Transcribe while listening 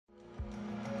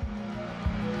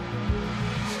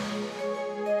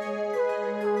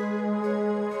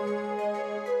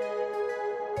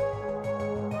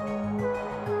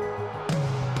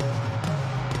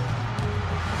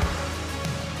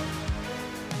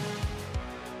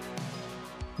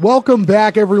Welcome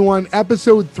back, everyone.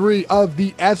 Episode 3 of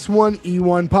the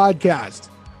S1E1 podcast.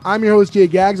 I'm your host, Jay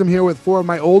Gags. I'm here with 4 of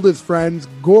my oldest friends,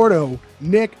 Gordo,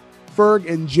 Nick, Ferg,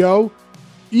 and Joe.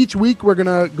 Each week, we're going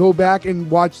to go back and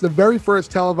watch the very first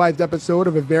televised episode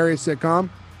of a various sitcom,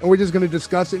 and we're just going to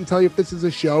discuss it and tell you if this is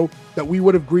a show that we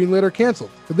would have greenlit or canceled.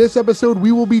 For this episode,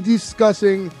 we will be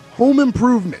discussing Home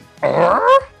Improvement. Everyone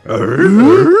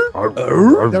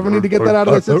need to get that out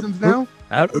of their systems now?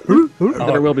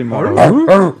 There will be more.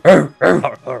 Oh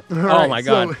my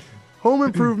God. So, Home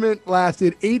Improvement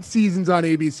lasted 8 seasons on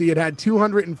ABC. It had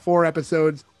 204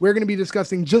 episodes. We're going to be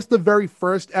discussing just the very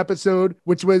first episode,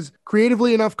 which was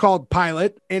creatively enough called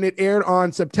Pilot, and it aired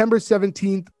on September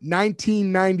 17th,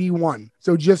 1991.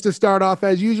 So just to start off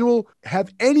as usual,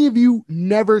 have any of you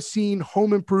never seen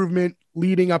Home Improvement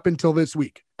leading up until this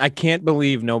week? I can't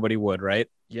believe nobody would, right?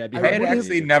 Yeah, I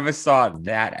actually never saw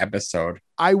that episode.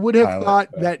 I would have Pilot, thought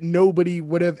but- that nobody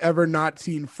would have ever not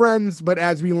seen Friends, but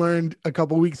as we learned a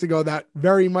couple weeks ago, that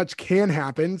very much can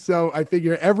happen. So I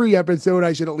figure every episode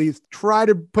I should at least try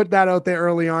to put that out there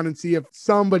early on and see if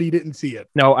somebody didn't see it.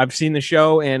 No, I've seen the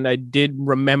show and I did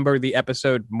remember the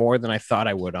episode more than I thought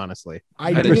I would, honestly.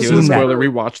 I did didn't too. remember- Spoiler, we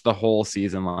watched the whole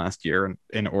season last year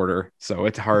in order, so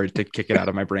it's hard to kick it out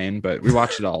of my brain, but we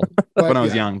watched it all when I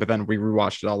was young, but then we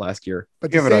rewatched it all last year.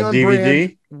 But You to have it stay on on DVD?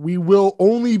 brand, we will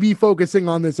only be focusing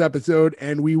on this episode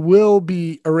and we will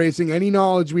be erasing any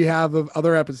knowledge we have of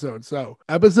other episodes. So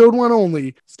episode 1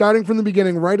 only, starting from the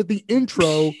beginning, right at the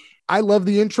intro. I love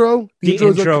the intro. The intro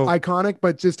is iconic,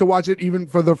 but just to watch it even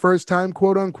for the first time,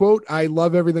 quote unquote, I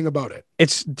love everything about it.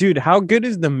 It's, dude, how good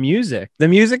is the music? The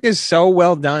music is so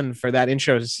well done for that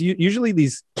intro. Usually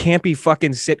these campy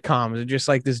fucking sitcoms are just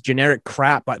like this generic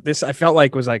crap, but this I felt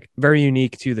like was like very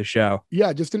unique to the show.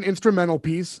 Yeah, just an instrumental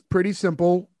piece, pretty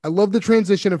simple. I love the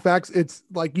transition effects. It's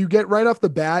like you get right off the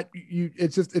bat,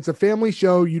 it's a family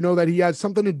show. You know that he has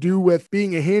something to do with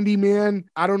being a handyman.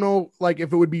 I don't know, like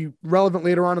if it would be relevant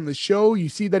later on in the show. You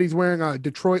see that he's wearing a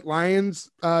Detroit Lions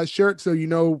shirt, so you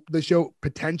know the show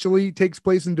potentially takes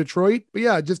place in Detroit. But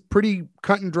yeah, just pretty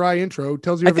cut and dry intro.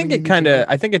 Tells you. I think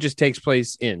it just takes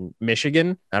place in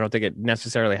Michigan. I don't think it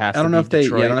necessarily has. I don't know if they,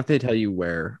 Detroit. I don't know if they tell you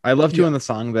where. I love too in the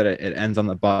song that it ends on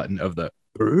the button of the.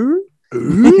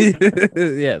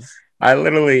 Yes. I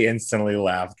literally instantly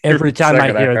laughed. Every time I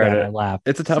Second hear heard that, it. I laugh.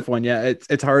 It's a tough one. Yeah,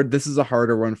 it's hard. This is a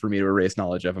harder one for me to erase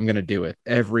knowledge of. I'm gonna do it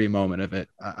every moment of it.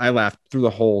 I laughed through the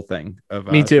whole thing of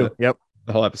Me too. Yep.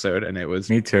 the whole episode, and it was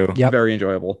Me too. Yep. very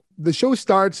enjoyable. The show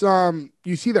starts,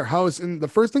 you see their house, and the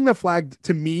first thing that flagged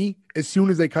to me as soon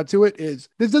as they cut to it is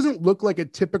this doesn't look like a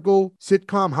typical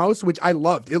sitcom house, which I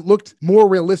loved. It looked more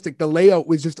realistic. The layout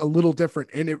was just a little different,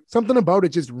 and something about it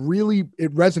just really,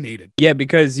 it resonated. Yeah,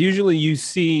 because usually you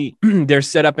see they're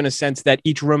set up in a sense that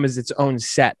each room is its own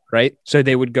set, right? So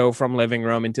they would go from living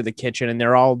room into the kitchen, and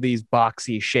they're all these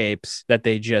boxy shapes that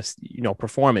they just,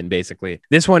 perform in, basically.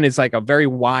 This one is like a very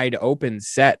wide open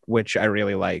set, which I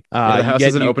really like. Yeah, the you house get-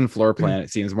 is an you- open floor plan. It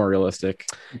seems more realistic.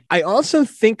 I also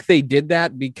think they did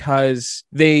that because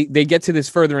they get to this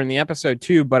further in the episode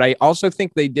too, but I also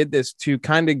think they did this to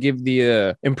kind of give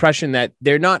the impression that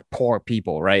they're not poor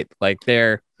people, right? Like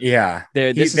they're Yeah.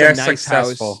 this is They're a nice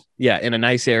successful. house, yeah, in a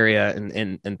nice area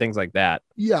and things like that.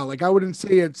 Yeah, like I wouldn't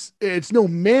say it's no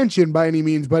mansion by any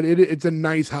means, but it's a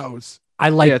nice house. I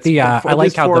like Yeah, it's I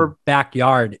like how the for-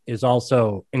 backyard is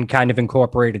also kind of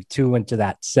incorporated too into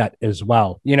that set as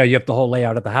well. You have the whole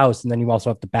layout of the house, and then you also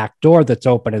have the back door that's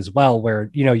open as well, where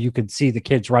you could see the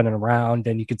kids running around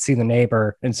and you could see the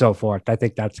neighbor and so forth. I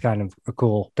think that's kind of a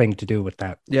cool thing to do with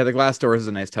that. Yeah, the glass doors is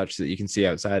a nice touch so that you can see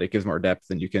outside. It gives more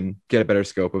depth, and you can get a better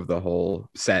scope of the whole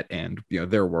set and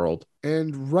their world.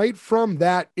 And right from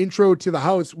that intro to the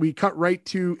house, we cut right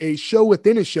to a show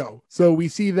within a show. So we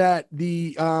see that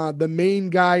the main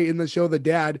guy in the show, the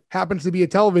dad, happens to be a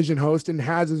television host and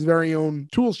has his very own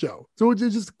tool show. So it's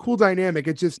just a cool dynamic.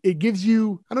 It gives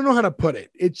you, I don't know how to put it.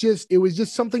 It was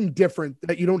just something different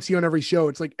that you don't see on every show.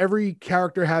 It's like every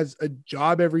character has a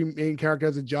job. Every main character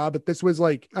has a job, but this was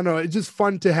like, I don't know, it's just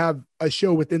fun to have a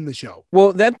show within the show.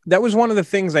 Well, that was one of the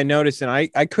things I noticed, and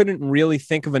I couldn't really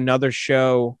think of another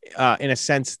show in a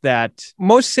sense that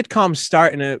most sitcoms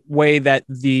start in a way that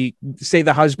the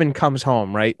husband comes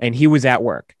home, right? And he was at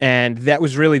work, and that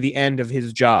was really the end of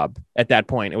his job at that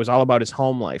point. It was all about his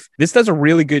home life. This does a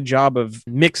really good job of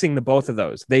mixing the both of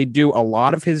those. They do a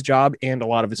lot of his job and a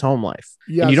lot of his home life.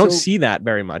 Yeah, and you don't so- see that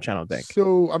very much, I don't think.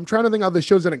 So I'm trying to think of the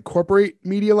shows that incorporate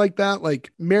media like that,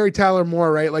 like Mary Tyler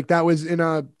Moore, right? Like that was in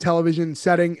a television television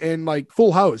setting, and like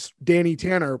Full House, Danny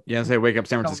Tanner. Yeah, say Wake Up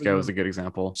San Francisco is a good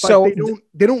example. But So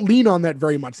they don't lean on that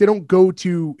very much. They don't go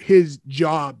to his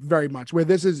job very much. Where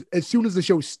this is, as soon as the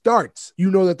show starts, you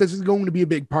know that this is going to be a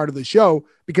big part of the show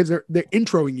because they're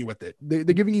introing you with it. They're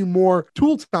giving you more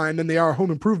tool time than they are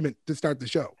Home Improvement to start the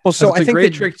show. well, so So I it's a think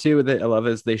great that- trick too that I love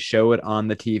is they show it on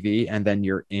the TV and then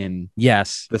you're in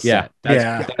Yes. the Yeah. set.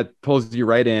 Yeah. That pulls you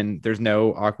right in. There's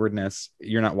no awkwardness.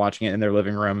 You're not watching it in their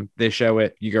living room. They show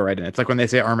it, you go right in. It's like when they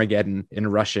say Armageddon in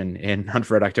Russian in Hunt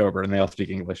for Red October and they all speak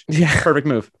English. Yeah. Perfect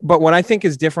move. But what I think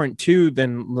is different too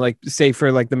than like say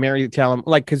for like the Mary Tyler,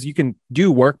 like because you can do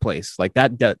Workplace like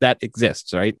that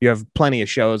exists, right? You have plenty of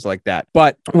shows like that.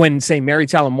 But when say Mary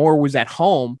Tyler Moore was at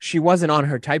home, she wasn't on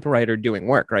her typewriter doing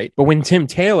work, right? But when Tim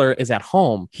Taylor is at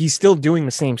home, he's still doing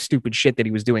the same stupid shit that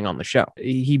he was doing on the show.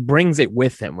 He brings it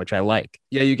with him, which I like.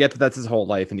 Yeah, you get that that's his whole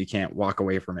life and he can't walk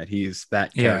away from it. He's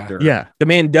that Yeah. character. Yeah, the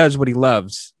man does what he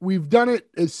loves. We've done it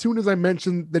as soon as I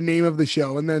mentioned the name of the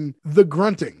show, and then the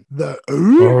grunting,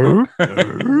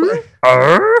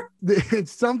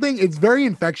 it's something, it's very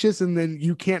infectious, and then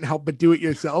you can't help but do it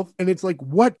yourself, and it's like,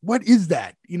 what is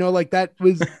that, like that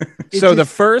was So the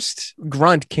first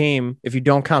grunt came, if you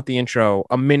don't count the intro,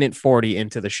 a minute 40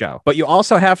 into the show. But you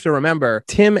also have to remember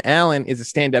Tim Allen is a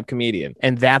stand-up comedian,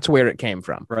 and that's where it came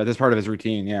from. Right. That's part of his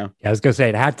routine. Yeah. I was gonna say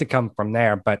it had to come from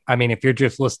there, but I mean, if you're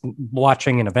just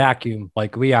watching in a vacuum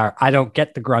like we are, I don't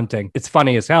get the grunting. It's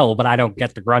funny as hell, but I don't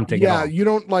get the grunting. yeah, at all. you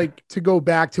don't, like, to go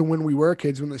back to when we were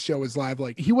kids, when the show was live,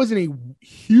 like he wasn't a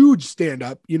huge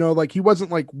stand-up, like he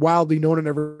wasn't like wildly known in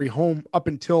every home up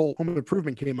until Home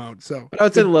Improvement came out. So But I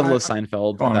would say the level of I-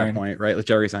 Seinfeld at Fine. that point, right? Like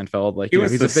Jerry Seinfeld, like He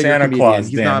was he's the a bigger Santa comedian. Claus,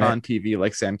 He's damn not it. on TV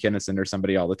like Sam Kinison or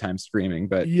somebody all the time screaming,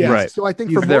 but Yes. Right. So I think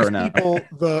He's for there most now. people,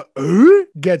 the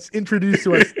gets introduced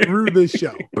to us through this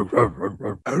show. I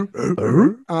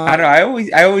don't know.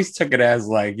 I always took it as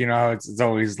like, it's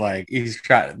always like he's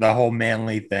got the whole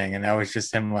manly thing, and that was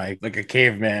just him like a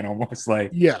caveman, almost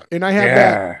like. Yeah, and I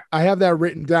have that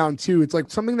written down too. It's like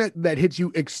something that hits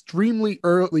you extremely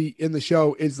early in the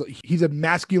show is like, he's a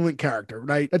masculine character,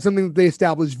 right? That's something that they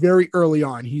established very early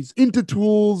on. He's into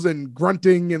tools and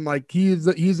grunting, and like he's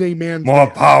a man. More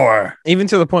power. Even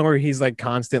to the point where he's like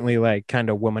constantly like kind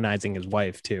of womanizing his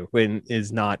wife too, when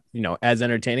is not, as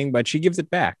entertaining, but she gives it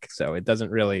back. So it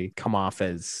doesn't really come off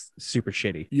as super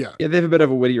shitty. Yeah. yeah, they have a bit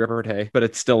of a witty repartee, but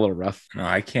it's still a little rough. No,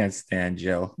 I can't stand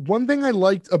Jill. One thing I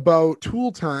liked about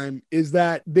Tool Time is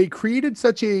that they created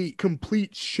such a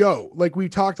complete show. Like we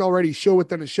talked already, show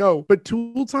within a show, but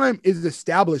Tool Time is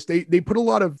established. They put a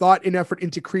lot of thought and effort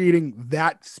into creating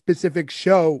that specific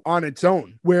show on its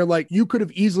own, where like you could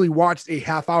have easily watched a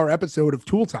half-hour episode of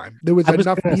Tool Time. There was I was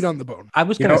enough gonna meat on the bone. I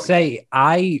was You gonna know- say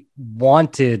I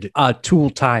wanted a Tool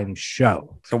Time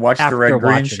show. So watch the After Red Green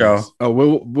watching show. this. Oh,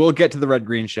 we'll get to the Red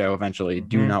Green show eventually.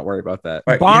 Do Mhm. not worry about that.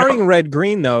 But, Barring Red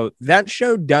Green, though, that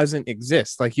show doesn't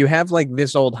exist. Like you have like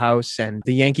This Old House and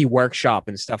the Yankee Workshop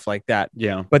and stuff like that.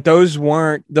 Yeah. But those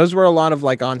were a lot of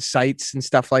like on sites and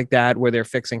stuff like that where they're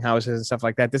fixing houses and stuff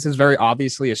like that. This is very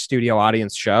obviously a studio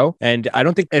audience show. And I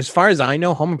don't think, as far as I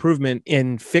know, Home Improvement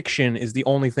in fiction is the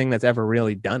only thing that's ever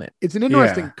really done it. It's an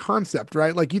interesting Yeah. concept,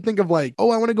 right? Like you think of like, oh,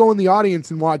 I want to go in the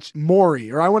audience and watch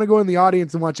Maury, or I want to go in the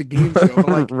audience and watch a game show. But,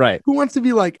 like, Right. who wants to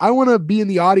be like, I want to be in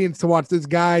the audience to watch this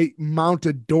guy mount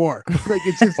a door? Like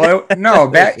it's just Well, no,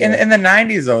 back in the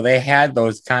 90s, though, they had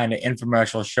those kind of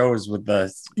infomercial shows with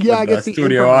the, Yeah, I with guess the the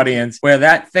studio infomercial. audience where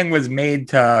that thing was made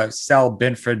to sell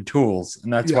Binford tools.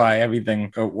 And that's Yeah. why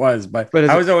everything it was. But But is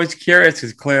I it- was always curious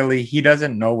because clearly he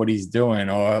doesn't know what he's doing,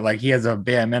 or like he has a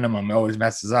bare minimum, he always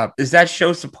messes up. Is that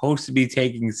show supposed to be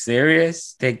taken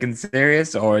serious,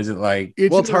 or is it like,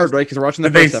 Well, it's hard, right? Because we're watching the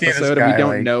But they first see this episode and we guy, don't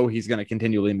like- know he's going to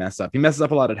continually mess up. He messes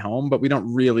up a lot at home, but we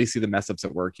don't really see the mess ups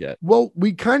at work yet. Well,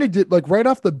 we kind of did, like, right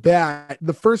off the bat,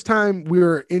 the first time we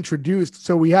were introduced.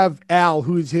 So we have Al,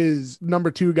 who's his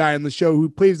number 2 guy in the show, who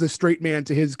plays the straight man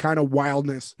to his kind of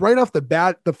wildness. Right off the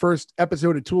bat, the first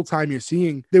episode of Tool Time you're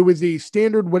seeing, there was a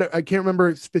standard, what I can't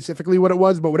remember specifically what it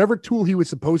was, but whatever tool he was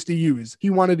supposed to use, he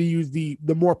wanted to use the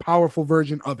more powerful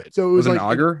version of it. So it Was was it like an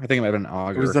auger? I think it might have been an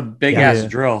auger. it was a big Yeah. ass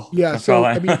drill? Yeah, That's so, all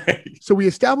I mean, like. So we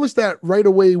established that right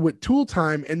away with Tool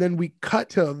Time, and then we cut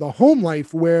to the home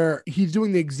life where he's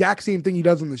doing the exact same thing he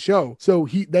does in the show. So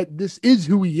this is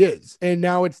who he is, and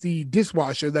now it's the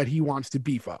dishwasher that he wants wants to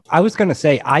beef up. I was going to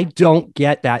say, I don't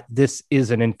get that this is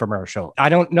an infomercial. I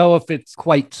don't know if it's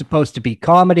quite supposed to be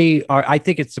comedy, or I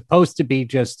think it's supposed to be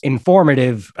just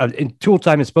informative. Tool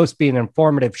Time is supposed to be an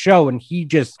informative show, and he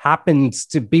just happens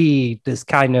to be this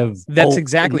kind of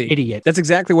idiot. That's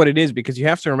exactly what it is, because you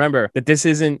have to remember that this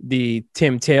isn't the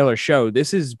Tim Taylor show.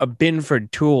 This is a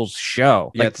Binford Tools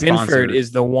show. Yeah, like Binford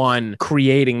is the one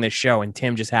creating the show, and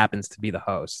Tim just happens to be the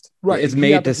host. Right. It's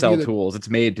made to sell tools. It's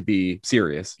made to be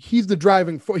serious. He's the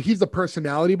driving force. He's the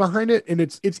personality behind it. And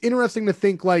it's interesting to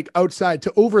think like outside,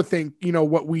 to overthink,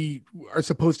 what we are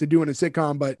supposed to do in a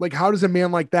sitcom. But like, how does a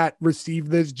man like that receive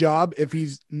this job if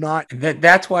he's not?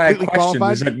 That's why I question,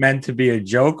 qualified? is it meant to be a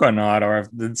joke or not? Or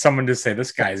did someone just say,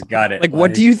 this guy's got it? Like,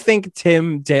 what do you think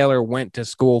Tim Taylor went to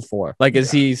school for? Like,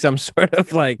 is he some sort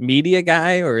of like media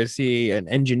guy, or is he an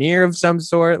engineer of some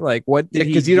sort? Like, what did he do?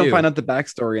 Because you don't find out the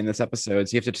backstory in this episode,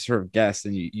 so you have to just sort of guess,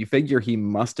 and you figure he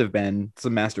must have been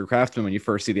some master craftsman when you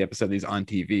first see the episode he's on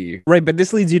TV. Right, but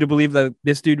this leads you to believe that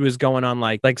this dude was going on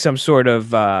like some sort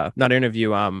of not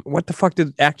interview. What the fuck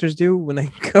did actors do when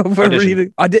they go for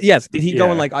reading? Yes, did he go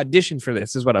and like audition for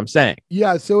this? Is what I'm saying.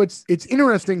 Yeah, so it's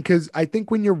interesting because I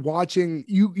think when you're watching,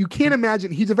 you can't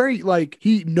imagine. He's a very like,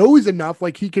 he knows enough,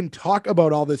 like he can talk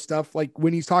about all this stuff. Like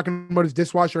when he's talking about his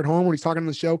dishwasher at home, when he's talking on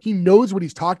the show, he knows what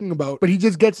he's talking about, but he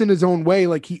just gets in his own way.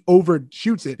 Like he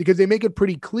overshoots it, because they make it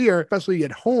pretty clear, especially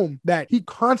at home, that he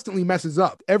constantly messes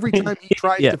up. Every time he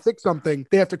tries to fix something,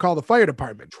 they have to call the fire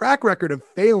department. Track record of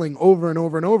failing over and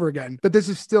over and over again. But this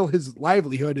is still his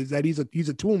livelihood, is that he's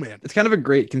a tool man. It's kind of a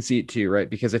great conceit too, right?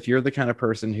 Because if you're the kind of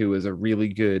person who is a really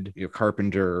good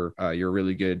carpenter, you're a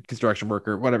really good construction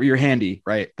worker, whatever, you're handy,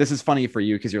 right? This is funny for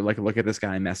you because you're like, look at this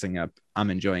guy messing up. I'm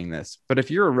enjoying this. But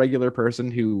if you're a regular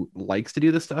person who likes to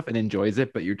do this stuff and enjoys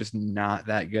it, but you're just not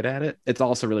that good at it, it's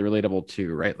also really relatable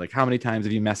too, right? Like, how many times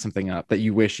have you messed something up that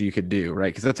you wish you could do,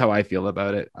 right? Because that's how I feel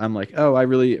about it. I'm like, oh, I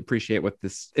really appreciate what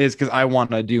this is, because I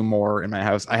want to do more in my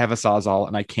house. I have a Sawzall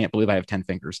and I can't believe I have 10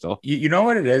 fingers still. You know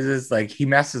what it is like he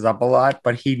messes up a lot,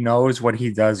 but he knows what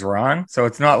he does wrong. So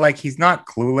it's not like he's not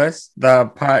clueless. The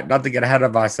part, not to get ahead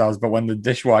of ourselves, but when the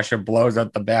dishwasher blows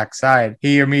out the backside,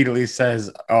 he immediately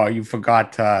says, oh, you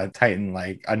forgot to tighten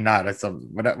like a nut or something,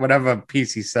 whatever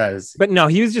piece he says. But no,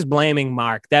 he was just blaming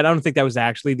Mark. I don't think that was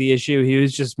actually the issue. He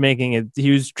was just making it,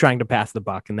 he was trying to pass the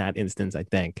buck in that instance, I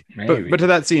think. But to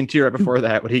that scene too, right before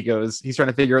that, when he goes, he's trying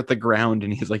to figure out the ground,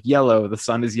 and he's like, yellow, the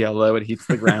sun is yellow, it heats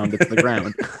the ground, it's the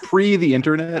ground. Pre the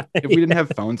internet, if we didn't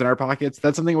have phones in our pockets,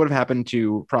 that's something that would have happened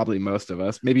to probably most of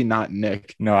us. Maybe not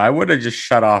Nick. No, I would have just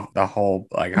shut off the whole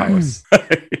like house.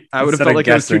 I would have felt like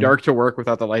it was too dark to work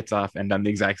without the lights off, and done the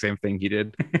exact same thing he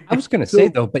did. I was going to say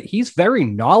though, but he's very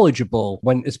knowledgeable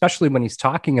especially when he's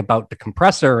talking about the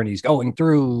compressor and he's going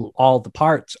through all the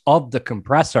parts of the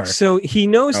compressor. So he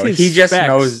knows his he just specs.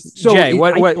 knows. So Jay,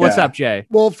 what's up, Jay?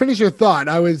 Well, finish your thought.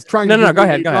 I was trying to go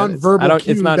ahead. non-verbal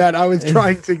cue that I was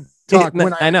trying to talk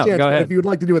when I know. Go ahead. If you would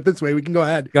like to do it this way, we can go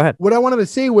ahead. Go ahead. What I wanted to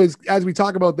say was, as we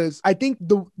talk about this, I think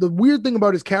the weird thing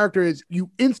about his character is you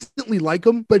instantly like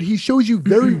him, but he shows you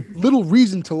very little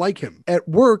reason to like him. At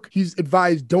work, he's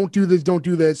advised, don't do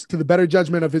this, to the better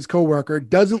judgment of his coworker,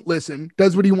 doesn't listen,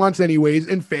 does what he wants anyways,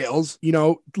 and fails,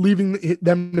 leaving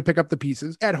them to pick up the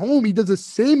pieces. At home, he does the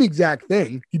same exact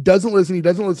thing. He doesn't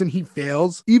listen, he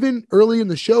fails. Even early in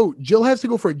the show, Jill has to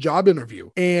go for a job interview,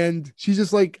 and she's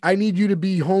just like, I need you to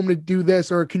be home to do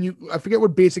this, or can you, I forget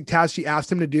what basic task she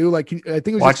asked him to do, like I think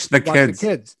it was watch the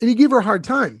kids, and he gave her a hard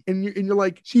time, and you're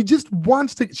like, she just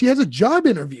wants to, she has a job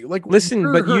interview, like,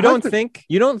 listen, but you don't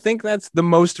think that's the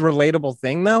most relatable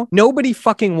thing though? Nobody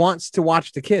fucking wants to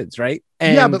watch the kids, right?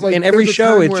 And yeah, but like in every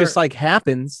show, it just like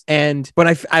happens.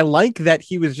 But I like that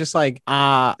he was just like,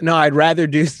 no, I'd rather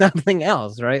do something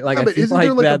else, right? Like, yeah, but isn't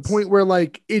there like a point where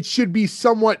like it should be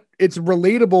somewhat, it's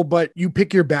relatable, but you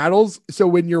pick your battles. So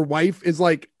when your wife is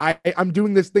like, I'm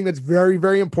doing this thing that's very,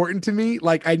 very important to me,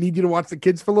 like I need you to watch the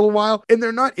kids for a little while, and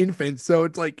they're not infants, so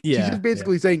it's like she's just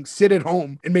basically saying sit at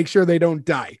home and make sure they don't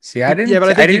die. See, I didn't. Yeah, but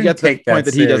I think you get the point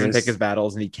that he serious. doesn't pick his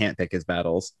battles and he can't pick his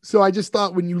battles. So I just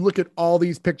thought when you look at all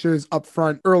these pictures up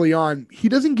front early on, he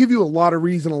doesn't give you a lot of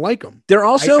reason to like him. They're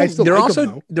also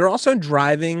they're also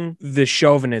driving the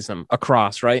chauvinism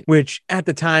across, right? Which at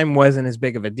the time wasn't as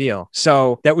big of a deal.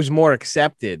 So that was was more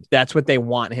accepted, that's what they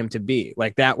want him to be.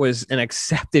 Like that was an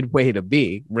accepted way to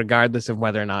be, regardless of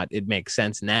whether or not it makes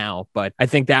sense now. But I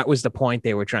think that was the point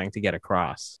they were trying to get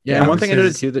across. Yeah, Yeah, and one this thing I noted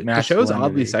is too, that the show's oddly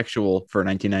masculinity. sexual for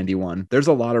 1991. There's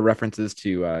a lot of references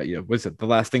to, was it the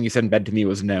last thing you said in bed to me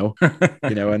was no,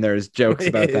 and there's jokes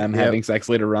about them Yep. having sex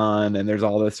later on, and there's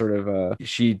all this sort of,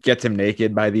 she gets him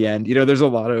naked by the end. There's a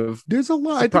lot of There's a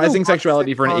lot. I think a surprising lot of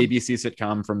sexuality for an sitcoms- ABC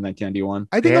sitcom from 1991.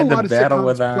 I They think a had lot the of battle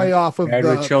with sitcoms play off of Married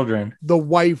with the Children.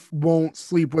 wife won't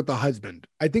sleep with the husband.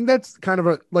 I think that's kind of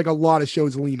a lot of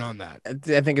shows lean on that.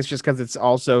 I think it's just because it's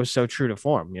also so true to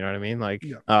form. You know what I mean? Like,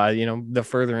 the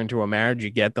further into a marriage you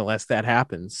get, the less that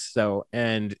happens. So,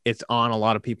 and it's on a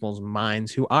lot of people's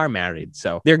minds who are married.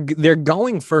 So they're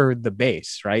going for the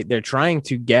base, right? They're trying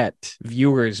to get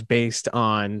viewers based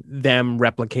on them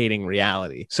replicating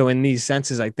reality. So in these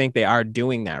senses, I think they are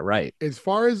doing that right. As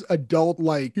far as adult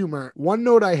like humor, one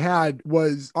note I had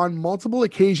was on multiple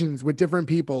occasions with different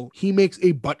people, he makes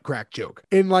a butt crack joke.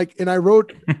 And I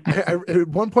wrote at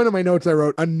one point in my notes, I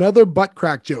wrote another butt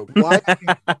crack joke. Why?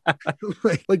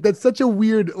 like that's such a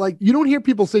weird, you don't hear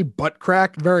people say butt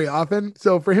crack very often.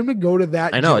 So for him to go to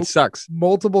that, I know it joke sucks.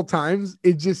 multiple times,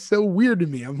 it's just so weird to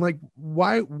me. I'm like,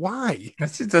 why?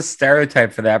 That's just a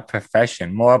stereotype for that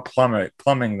profession. More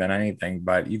plumbing than anything.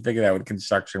 But you think of that with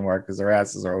construction work because their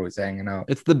asses are always hanging out.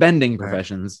 It's the bending Right.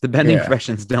 professions. The bending Yeah.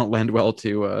 professions don't lend well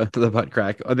to the butt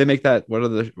crack. They make that. What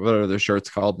are the shirts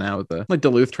called now? The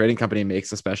Duluth Trading Company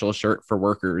makes a special shirt for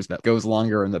workers that goes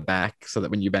longer in the back so that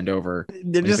when you bend over,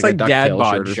 They're it's just like like a dad ducktail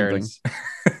bod shirt or something. shirts.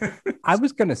 I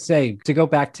was going to say, to go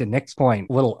back to Nick's point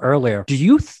a little earlier, do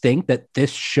you think that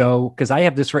this show, because I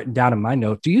have this written down in my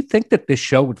notes, do you think that this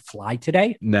show would fly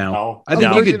today? No. No. I think A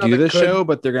you version could of do it this could. show,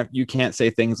 but you can't say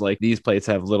things like these plates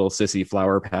have little sissy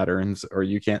flower patterns, or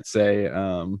you can't say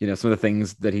some of the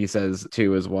things that he says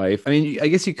to his wife. I mean, I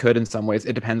guess you could in some ways.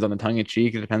 It depends on the tongue in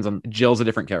cheek. It depends on Jill's a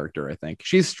different character. I think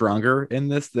she's stronger in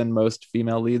this than most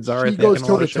female leads are. She I think goes in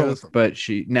a lot of toe-to-toe with shows. them. But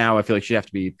I feel like she'd have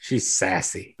to be. She's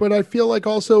sassy. But I feel like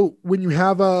also when you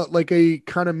have a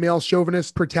kind of male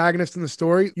chauvinist protagonist in the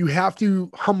story, you have to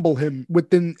humble him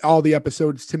within all the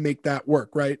episodes to make that work,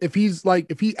 right? If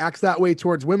he acts that way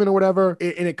towards women or whatever,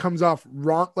 and it comes off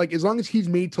wrong, as long as he's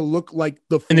made to look like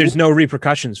the fool, And there's no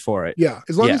repercussions for it. yeah,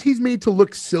 as long Yeah. as he's made to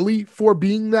look silly for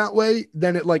being that way,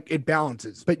 then it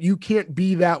balances. But you can't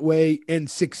be that way and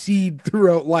succeed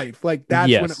throughout life. That's when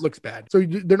Yes. it looks bad. So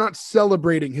they're not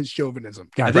celebrating his chauvinism.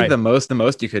 God, I think Right. the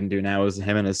most you couldn't do now is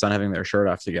him and his son having their shirt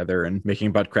off together and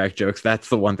making butt crack jokes. That's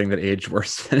the one thing that aged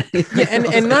worse than anything Yeah, and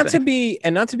else, I not to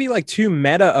think. be like too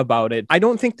meta about it. I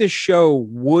don't think this show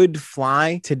would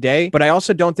fly today, but I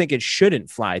also don't think it shouldn't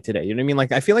fly today. You know what I mean?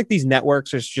 I feel like these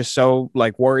networks are just so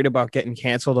worried about getting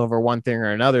canceled over one thing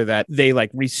or another that they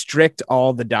restrict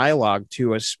all the dialogue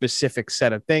to a specific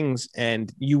set of things,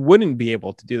 and you wouldn't be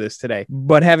able to do this today.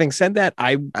 But having said that,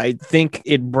 I think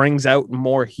it brings out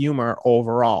more humor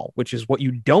overall, which is what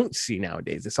you don't see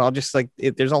nowadays. It's all just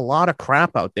there's a lot of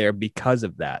crap out there because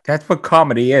of that. That's what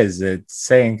comedy is. It's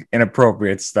saying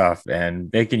inappropriate stuff and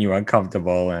making you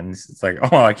uncomfortable. And it's like,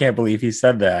 oh, I can't believe he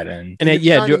said that. And And It's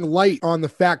yeah, shining light on the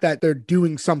fact that they're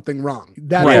doing something wrong.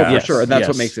 That's Right, what- For yes, sure. And that's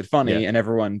what yes. makes it funny, Yeah. and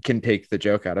everyone can take the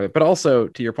joke out of it. But also,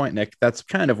 to your point, Nick, that's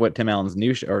kind of what Tim Allen's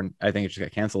new show, or I think it just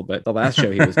got canceled, but the last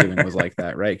show he was doing was like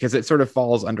that, right? Because it sort of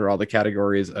falls under all the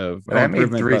categories of but I made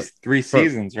improvement, three but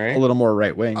seasons, right? a little more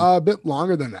right wing. A bit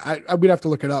longer than that. I would have to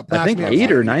look it up. I think Last Man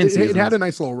 8 or Standing. 9 It had seasons. a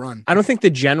nice little run. I don't think the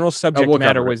general subject we'll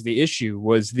matter cover it. was the issue,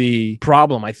 was the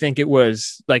problem. I think it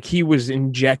was he was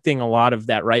injecting a lot of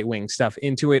that right wing stuff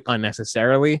into it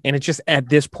unnecessarily. And it just at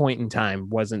this point in time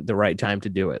wasn't the right time to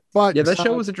do it. But Yeah, that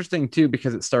show was interesting too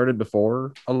because it started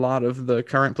before a lot of the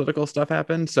current political stuff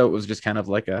happened. So it was just kind of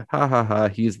like a ha ha ha,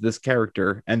 he's this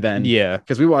character. And then, Yeah.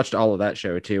 because we watched all of that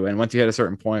show too. And once you hit a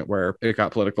certain point where it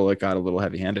got political, it got a little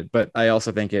heavy handed. But I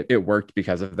also think it worked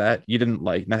because of that. You didn't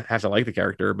have to like the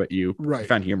character, but you Right.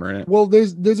 found humor in it. Well,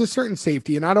 there's a certain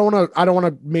safety, and I don't want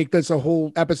to make this a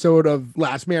whole episode of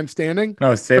Last Man Standing.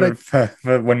 No, save But it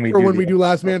for when we Or do when the we do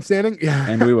Last Man Standing, yeah.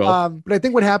 And we will. But I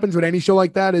think what happens with any show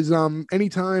like that is,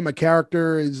 anytime a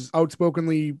character is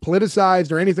outspokenly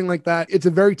politicized or anything like that, it's a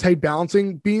very tight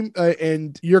balancing beam,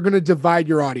 and you're going to divide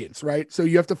your audience, right? So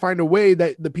you have to find a way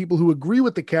that the people who agree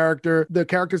with the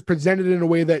character's presented in a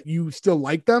way that you still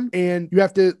like them, and you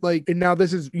have to and now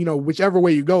this is whichever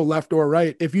way you go, left or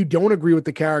right, if you don't agree with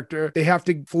the character, they have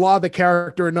to flaw the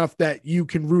character enough that you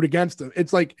can root against them.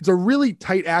 It's like, it's a really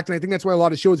tight act. And I think that's why a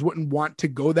lot of shows wouldn't want to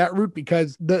go that route,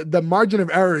 because the margin of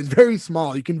error is very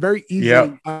small. You can very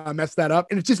easily mess that up,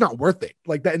 and it's just not worth it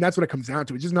like that. And that's what it comes down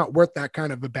to. It's just not worth that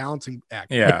kind of a balancing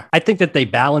act. Yeah. I think that they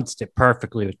balanced it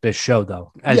perfectly with this show,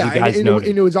 though, as you guys noted.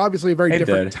 And it was obviously a very It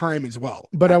different did. time as well.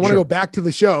 But I want to go back to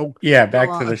the show. Yeah, back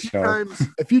to the A few show.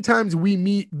 a few times we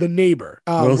meet the neighbor,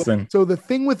 Wilson. So the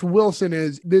thing with Wilson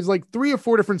is there's like 3 or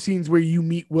 4 different scenes where you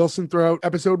meet Wilson throughout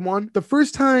episode 1. The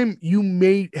first time you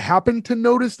may happen to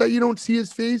notice that you don't see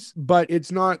his face, but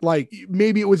it's not like,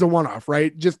 maybe it was a one-off,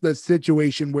 right? Just the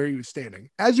situation where he was standing.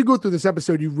 As you go through this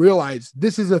episode, you realize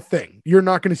this is a thing. You're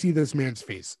not going to see this man's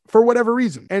face for whatever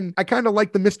reason. And I kind of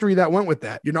like the mystery that went with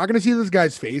that. You're not going to see this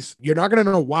guy's face. You're not going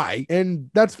to know why. And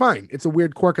that's fine. It's a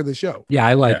weird quirk of the show. Yeah,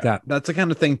 I like that. That's the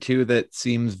kind of thing too that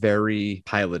seems very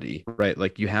piloty, right?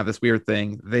 Like you have this weird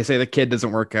thing. They say the kid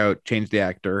doesn't work out, change the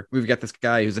actor. We've got this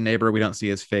guy who's a neighbor. We don't see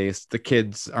his face. The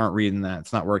kids aren't reading that.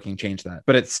 It's not working. Change that.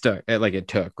 But it stuck. It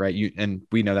took, right? And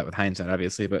we know that with hindsight,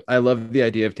 obviously. But I love the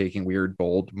idea of taking weird,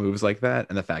 bold moves like that,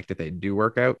 and the fact that they do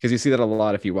work out, because you see that a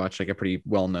lot if you watch like a pretty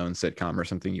well-known sitcom or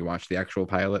something. You watch the actual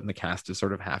pilot, and the cast is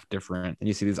sort of half different, and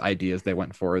you see these ideas they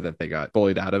went for that they got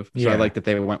bullied out of. So I like that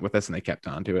they went with this and they kept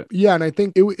on to it. Yeah, and I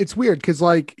think it's weird because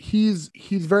like he's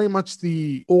very much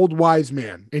the old wise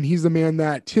man, and he's the man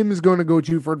that Tim is going to go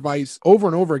to for advice over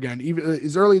and over again. Even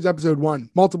as early as episode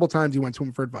 1, multiple times he went to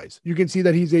him for advice. You can see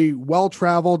that he's a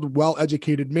well-traveled,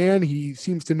 well-educated man. He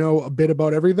seems to know a bit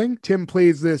about everything. Tim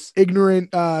plays this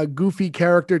ignorant, goofy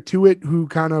character to it, who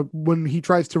kind of, when he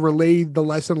tries to relay the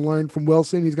lesson learned from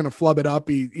Wilson, he's going to flub it up.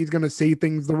 He's going to say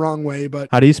things the wrong way. But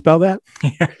How do you spell that?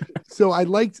 so I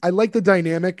like the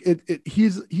dynamic.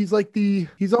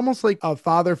 He's almost like a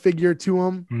father figure to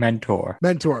him. Mentor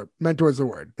Is the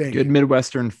word. Thank Good you.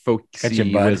 Midwestern folksy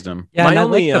Gotcha, bud. wisdom. Yeah, My and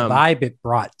only, I like the vibe it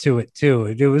brought to it too.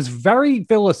 It was very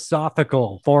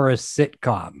philosophical for a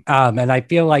sitcom, and I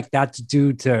feel like that's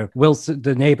due to Wilson,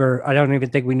 the neighbor. I don't even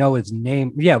think we know his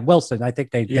name. Yeah, Wilson. I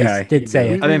think they did say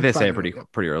it. I think they say it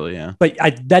pretty early, yeah. But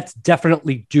that's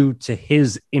definitely due to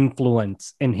his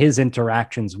influence and his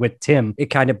interactions with Tim. It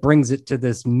kind of brings it to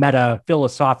this meta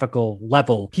philosophical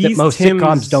level that most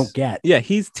sitcoms don't get. Yeah,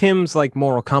 he's Tim's like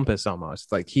moral compass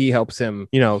almost. Like he helps him,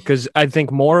 because I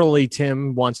think morally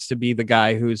Tim wants to be the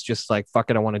guy who's just like, fuck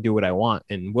it, I want to do what I want.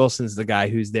 And Wilson's the guy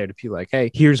who's there to be like,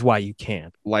 hey, here's why you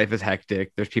can't. Life is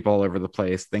hectic. There's people all over the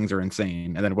place. Things are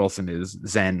insane. And then Wilson is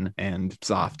zen and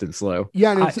soft and slow.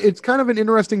 Yeah, and it's kind of an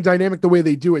interesting dynamic the way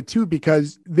they do it too,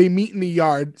 because they meet in the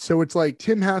yard. So it's like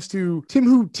Tim,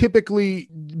 who typically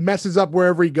messes up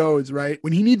wherever he goes, right?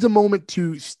 When he needs a moment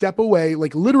to step away,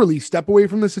 like literally step away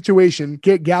from the situation,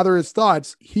 gather his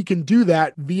thoughts, he can do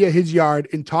that via his yard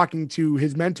and talking to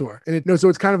his mentor. And so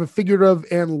it's kind of a figurative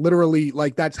and literally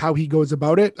like that's how he goes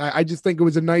about it. I just think it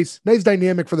was a nice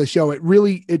dynamic for the show.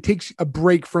 It takes a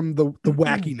break from the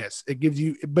wackiness. It gives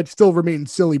you, but still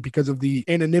remains silly because of the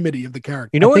anonymity of the character.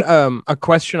 You know what? A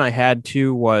question I had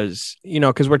too was,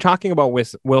 because we're talking about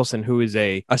Wilson, who is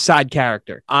a side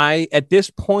character. I, at this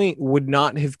point, would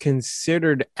not have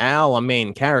considered Al a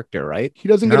main character, right? He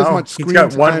doesn't get as much screen He's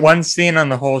got time. one scene on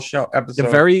the whole show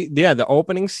episode. The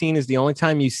opening scene is the only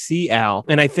time you see Al.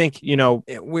 And I think,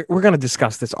 we're going to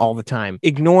discuss this all the time,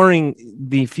 ignoring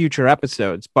the future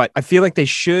episodes, but I feel like they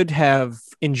should have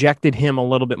injected him a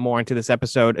little bit more into this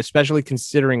episode, especially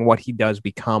considering what he does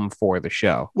become for the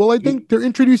show. Well, I think they're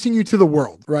introducing you to the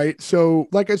world, right? So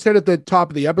like I said at the top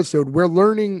of the episode, we're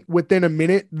learning within a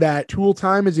minute that tool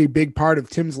time is a big part of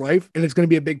Tim's life, and it's going to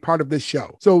be a big part of this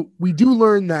show. So we do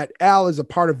learn that Al is a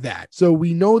part of that. So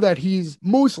we know that he's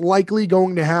most likely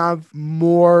going to have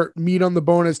more meat on the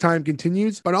bone as time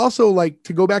continues, but also like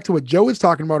to go back to what Joe was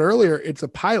talking about earlier, it's a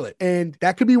pilot. And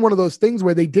that could be one of those things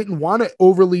where they didn't want to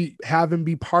overly have him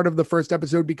be part of the first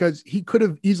episode, because he could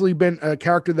have easily been a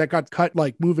character that got cut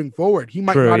like moving forward. He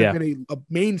might not have been a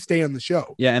mainstay on the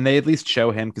show. Yeah, and they at least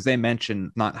show him, because they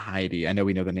mention not Heidi. I know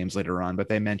we know the names later on, but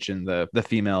they mention the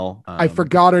female. I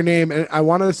forgot her name, and I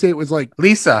wanted to say it was like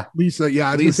Lisa. Yeah,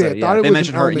 I was Lisa. gonna say, I thought it they was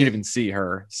mentioned her, and you Elman didn't even see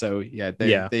her. So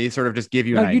they sort of just give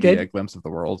you an you idea, did. a glimpse of the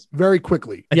world very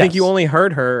quickly. I think you only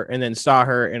heard her and then saw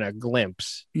her in a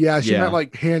glimpse. Yeah, she Yeah. might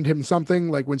like hand him something,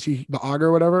 like when the auger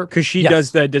or whatever. Because she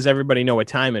does everybody know what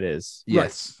time it is?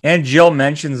 Yes. And Jill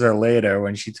mentions her later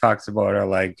when she talks about her,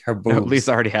 like her boobs.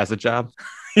 Lisa already has a job.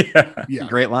 Yeah. Yeah.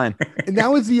 Great line. And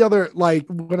that was the other, like,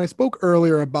 when I spoke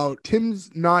earlier about Tim's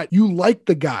not, you like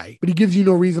the guy, but he gives you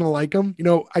no reason to like him. You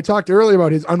know, I talked earlier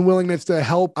about his unwillingness to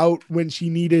help out when she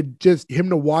needed just him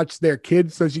to watch their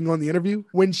kids so she can go on the interview.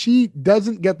 When she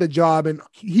doesn't get the job and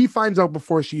he finds out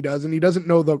before she does, and he doesn't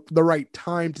know the right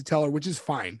time to tell her, which is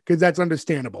fine because that's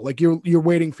understandable. Like you're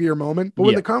waiting for your moment. But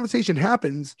when the conversation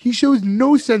happens, he shows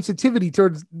no sensitivity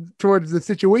towards the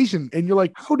situation. And you're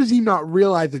like, how does he not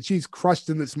realize that she's crushed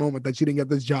in this moment, that she didn't get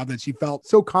this job that she felt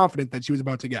so confident that she was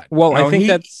about to get? Well, I No, think he-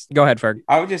 that's go ahead, Ferg.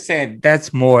 I would just say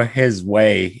that's more his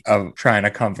way of trying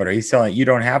to comfort her. He's telling you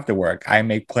don't have to work. I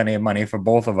make plenty of money for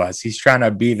both of us. He's trying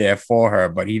to be there for her,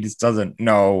 but he just doesn't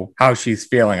know how she's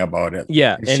feeling about it.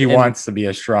 Yeah, She wants to be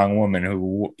a strong woman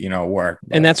who, work.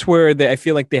 And that's where I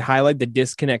feel like they highlight the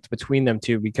disconnect between them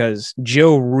two, because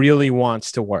Jill really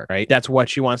wants to work, right? That's what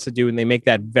she wants to do, and they make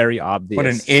that very obvious. What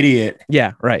an idiot.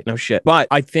 Yeah, right. No shit. But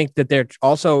I think that they're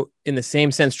also, in the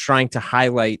same sense, trying to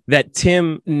highlight that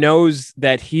Tim knows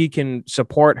that he can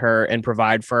support her and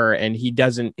provide for her, and he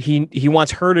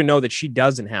wants her to know that she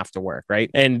doesn't have to work,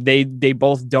 right? And they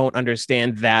both don't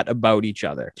understand that about each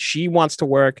other. She wants to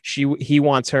work. He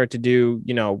wants her to do,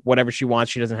 whatever she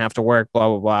wants. She doesn't have to work, blah,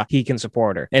 blah, blah. He can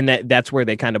support her. And that's where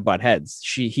they kind of butt heads.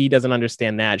 He doesn't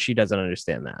understand that. She doesn't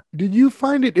understand that. Did you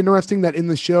find it interesting that in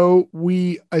the show,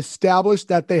 we established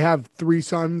that they have 3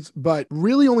 sons, but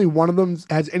really only one of them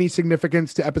has any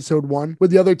significance to episode 1, where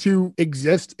the other 2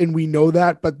 exist, and we know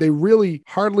that, but they really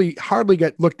hardly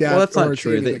get looked at. Well, that's or not say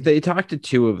true. anything. They talked to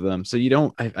 2 of them, so you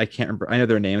don't. I can't remember. I know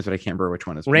their names, but I can't remember which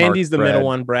one is. Randy's Mark, the middle Brad.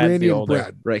 one. Brad's Randy the and older.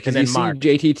 Brad. Right, because And you then see Mark.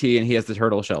 JTT and he has the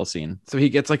turtle shell scene. So he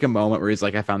gets like a moment where he's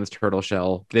like, I found this turtle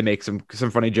shell. They make some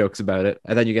funny jokes about it.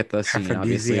 And then you get the scene,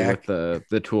 obviously, with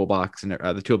the toolbox and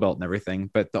the tool belt and everything.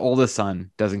 But the oldest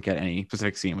son doesn't get any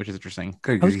specific scene, which is interesting.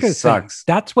 I was going to say,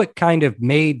 that's what kind of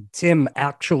made Tim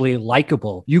actually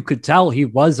likable. You could tell he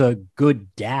was a good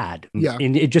dad. Yeah.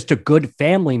 And just a good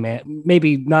family man.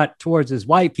 Maybe not towards his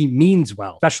wife. He means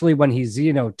well, especially when he's,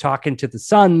 talking to the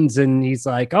sons and he's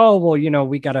like, oh, well,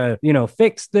 we got to,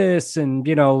 fix this. And,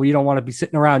 you don't want to be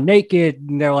sitting around naked.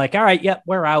 And they're like, all right, yep,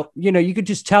 we're out. You could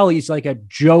just tell he's like a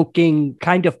joking,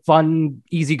 kind of fun,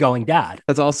 easygoing dad.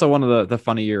 That's also one of the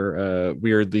funnier,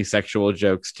 weirdly sexual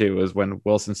jokes, too, is when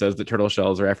Wilson says that turtle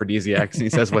shells are aphrodisiacs. And he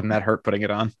says, wouldn't that hurt putting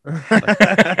it on?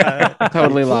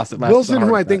 Totally lost it. Wilson,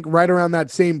 who I think right around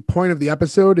that same point of the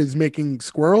episode is making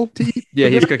squirrel to eat. Yeah,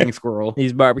 he's cooking squirrel.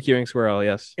 He's barbecuing squirrel,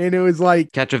 yes. And it was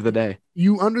like, Catch of the day.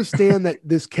 you understand that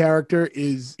this character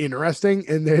is interesting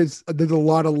and there's a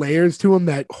lot of layers to him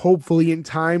that hopefully in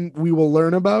time we will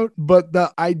learn about. But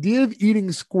the idea of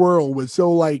eating squirrel was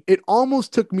so like, it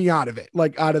almost took me out of it,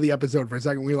 like out of the episode for a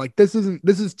second. We were like, this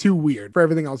is too weird for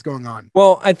everything else going on.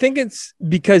 Well, I think it's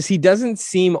because he doesn't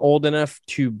seem old enough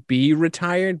to be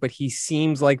retired, but he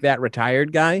seems like that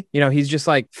retired guy. He's just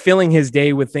like filling his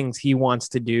day with things he wants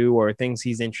to do or things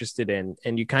he's interested in.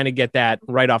 And you kind of get that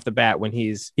right off the bat when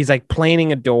he's like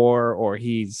planing a door or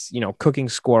he's, cooking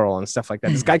squirrel and stuff like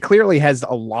that. This guy clearly has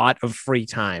a lot of free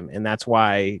time, and that's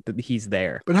why he's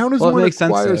there. But how does Well, it one makes sense,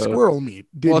 acquire though. squirrel meat?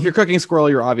 Well, if you're cooking squirrel,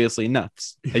 you're obviously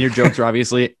nuts. And your jokes are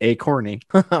obviously corny.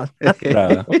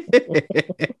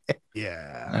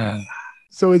 Yeah.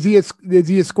 So is he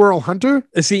a squirrel hunter?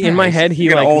 See, in my head, he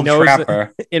An like old knows.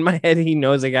 trapper. In my head, he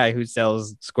knows a guy who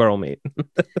sells squirrel meat.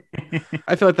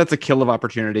 I feel like that's a kill of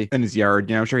opportunity in his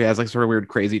yard. I'm sure he has like sort of weird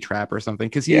crazy trap or something.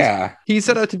 Because he's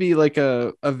set out to be like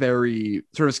a very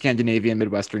sort of Scandinavian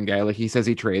Midwestern guy. Like he says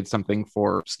he trades something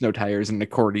for snow tires and an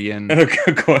accordion.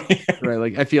 Right.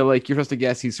 Like I feel like you're supposed to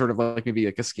guess he's sort of like maybe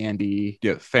like a Scandi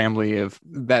family of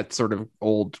that sort of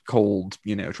old, cold,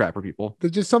 trapper people.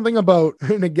 There's just something about,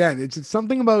 and again, it's just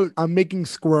something about making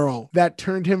squirrel that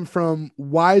turned him from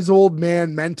wise old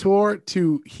man mentor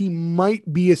to he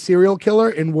might be a serial killer,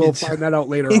 and we'll find that out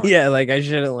later on. Yeah, like I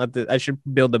should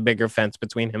build a bigger fence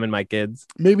between him and my kids.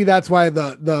 Maybe that's why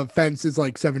the fence is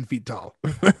like 7 feet tall.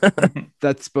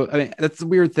 That's the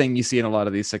weird thing you see in a lot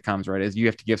of these sitcoms, right? Is you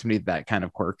have to give somebody that kind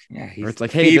of quirk. Yeah, Where it's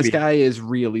like, hey, this guy is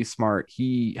really smart.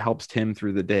 He helps Tim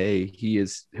through the day. He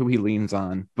is who he leans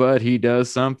on, but he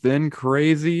does something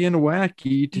crazy and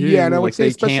wacky too. Yeah, and I would like say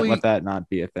they can't especially- let that not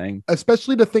be a thing.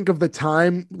 Especially to think of the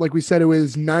time, like we said, it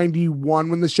was 91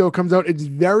 when the show comes out. It's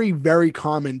very, very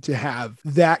common to have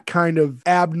that kind of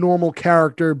abnormal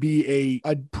character be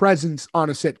a presence on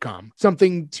a sitcom.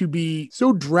 Something to be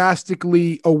so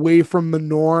drastically away from from the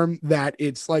norm that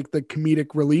it's like the comedic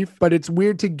relief, but it's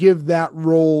weird to give that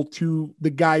role to the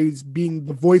guy who's being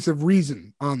the voice of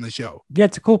reason on the show. Yeah,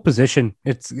 it's a cool position.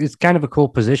 It's kind of a cool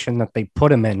position that they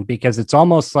put him in, because it's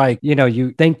almost like,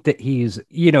 you think that he's,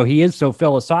 he is so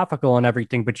philosophical and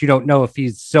everything, but you don't know if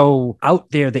he's so out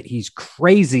there that he's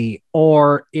crazy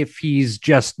or if he's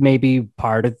just maybe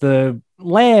part of the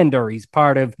land, or he's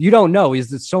part of, you don't know.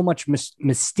 There's so much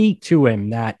mystique to him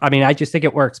that, I just think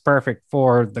it works perfect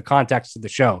for the context of the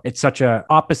show. It's such a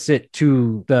opposite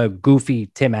to the goofy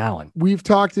Tim Allen. We've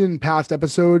talked in past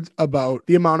episodes about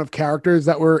the amount of characters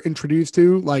that we're introduced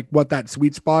to, like what that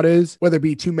sweet spot is, whether it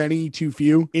be too many, too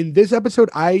few. In this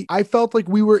episode, I felt like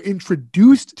we were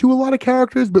introduced to a lot of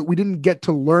characters, but we didn't get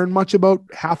to learn much about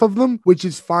half of them, which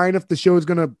is fine if the show is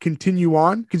going to continue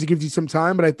on because it gives you some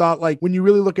time. But I thought, like, when you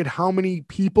really look at how many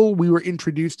people we were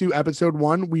introduced to episode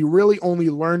 1, we really only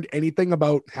learned anything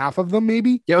about half of them,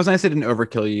 maybe. Yeah, it was nice they didn't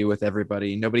overkill you with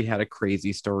everybody. Nobody had a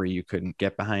crazy story you couldn't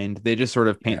get behind. They just sort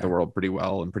of paint the world pretty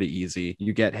well and pretty easy.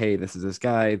 You get, hey, this is this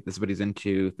guy, this is what he's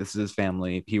into, this is his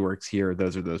family, he works here,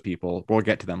 those are those people. We'll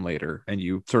get to them later. And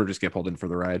you sort of just get pulled in for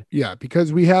the ride. Yeah,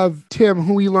 because we have Tim,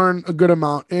 who we learn a good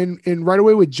amount. And right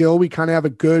away with Jill, we kind of have a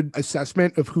good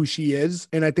assessment of who she is.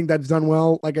 And I think that's done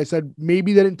well. Like I said,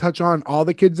 maybe they didn't touch on all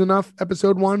the kids enough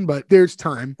episode 1, but there's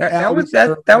time. That was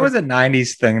a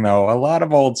 90s thing, though. A lot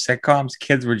of old sitcoms,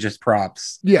 kids were just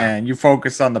props. Yeah. And you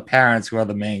focus on the parents who are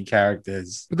the main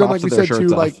characters. But then, Props like we with their said, too,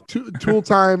 shirts like Tool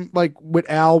Time, like with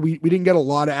Al, we didn't get a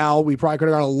lot of Al. We probably could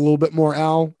have got a little bit more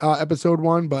Al episode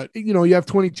 1, but you have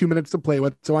 22 minutes to play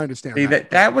with, so I understand. See,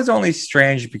 that was only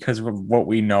strange because of what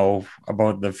we know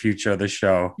about the future of the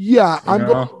show. Yeah, I'm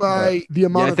going by the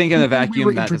amount I of think in the people we vacuum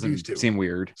were that introduced doesn't to. seem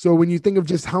weird. So when you think of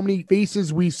just how many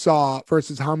faces we saw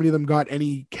versus how many of them got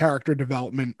any character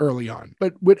development early on.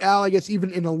 But with Al, I guess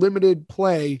even in a limited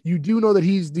play, you do know that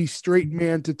he's the straight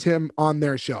man to Tim on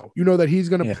their show. You know that he's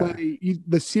going to play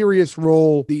the serious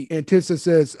role, the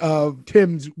antithesis of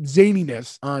Tim's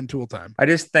zaniness on Tool Time. I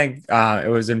just think it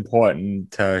was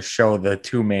important to show the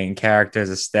two main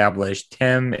characters established.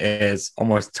 Tim is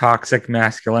almost toxic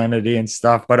masculinity and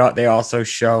stuff, but they also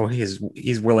show he's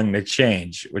willing to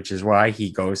change, which is why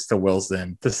he goes to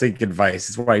Wilson to seek advice.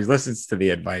 That's why he listens to the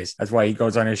advice. That's why he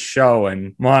goes on his show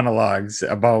and monologues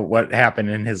about what happened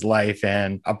in his life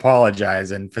and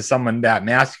apologize. And for someone that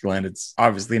masculine, it's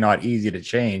obviously not easy to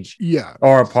change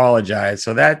or apologize.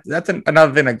 So that's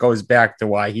another thing that goes back to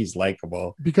why he's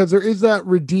likable. Because there is that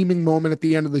redeeming moment at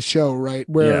the end of the show, right?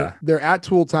 Where they're at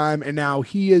Tool Time and now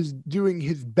he is doing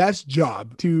his best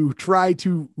job to try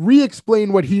to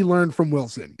re-explain what he learned from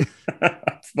Wilson.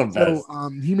 That's the best. So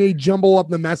he may jumble up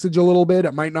the message a little bit.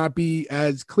 It might not be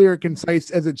as clear and concise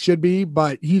as it should be,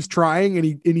 but he's trying and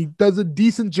he does a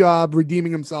decent job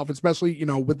redeeming himself, especially,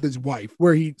 with his wife,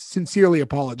 where he sincerely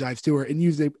apologized to her and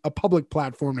used a public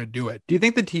platform to do it. Do you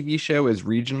think the TV show is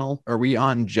regional? Are we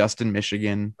on just in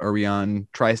Michigan? Are we on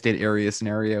tri-state area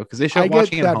scenario? Because they show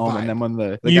watching at home, and then when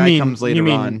the guy comes later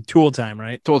on, Tool Time,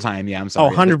 right? Tool Time, yeah. I'm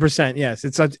sorry. 100%. Yes,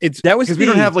 it's that was because we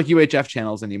don't have like UHF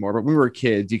channels anymore. But when we were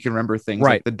kids, you can remember things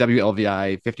right. like the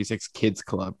WLVI 56 Kids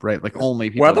Club, right? Like only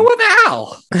people. Weather with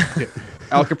Al.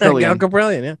 Al Caprillion. Al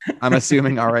Caprillion, yeah. I'm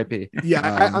assuming R.I.P.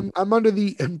 Yeah, I'm under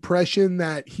the impression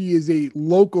that he is a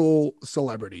local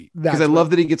celebrity. Because I love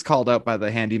that he gets called out by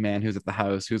the handyman who's at the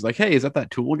house, who's like, "Hey, is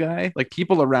that Tool guy?" Like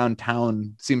people around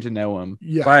town seem to know him.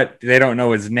 Yeah, but they don't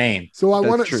know his name. So I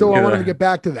wanted to get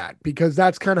back to that because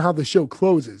that's kind of how the show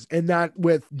closes, and that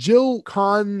with Jill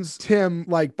cons Tim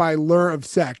like by lure of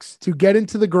sex to get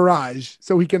into the garage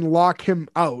so he can lock him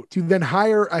out, to then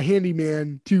hire a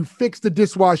handyman to fix the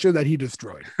dishwasher that he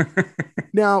destroyed.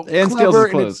 Now, and clever, steals his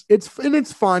and clothes.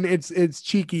 it's fun. It's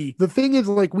cheeky. The thing is,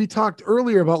 like we talked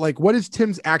earlier about, like what is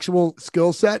Tim's actual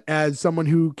skill set as someone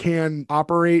who can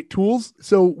operate tools.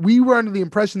 So we were under the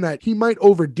impression that he might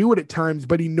overdo it at times,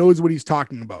 but he knows what he's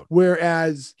talking about.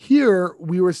 Whereas here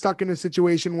we were stuck in a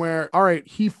situation where, all right,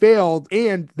 he failed,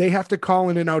 and they have to call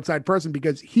in an outside person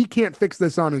because he can't fix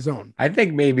this on his own. I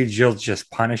think maybe Jill's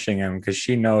just punishing him because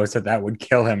she knows that would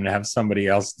kill him to have somebody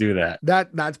else do that.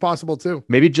 That's possible too.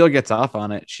 Maybe Jill gets off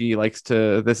on it. She likes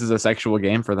to. This is a sexual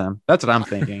game for them. That's what I'm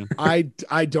thinking.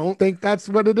 I don't think that's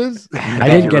what it is. I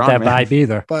didn't get that vibe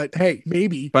either. But hey,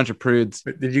 maybe. Bunch of prudes.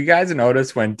 But did you guys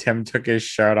notice when Tim took his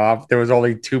shirt off, there was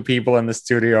only 2 people in the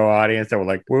studio audience that were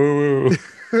like, "Woo!"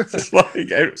 It's like, it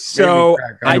made me So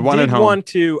crack up. I one did at home. want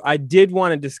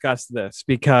to discuss this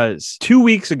because 2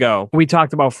 weeks ago we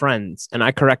talked about Friends and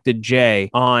I corrected Jay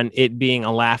on it being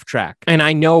a laugh track. And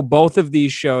I know both of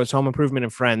these shows, Home Improvement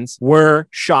and Friends, were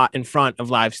shot in front of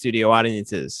live studio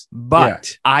audiences.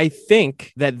 But I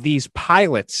think that these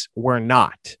pilots were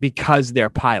not, because they're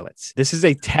pilots. This is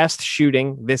a test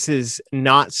shooting. This is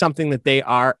not something that they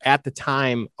are at the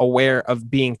time aware of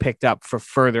being picked up for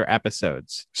further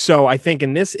episodes. So I think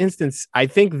in this instance, I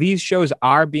think these shows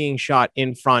are being shot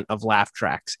in front of laugh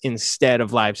tracks instead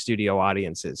of live studio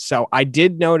audiences. So I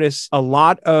did notice a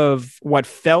lot of what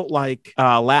felt like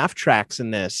laugh tracks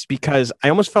in this, because I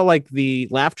almost felt like the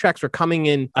laugh tracks were coming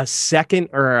in a second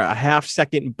or a half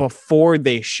second before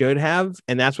they should have.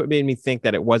 And that's what made me think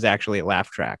that it was actually a laugh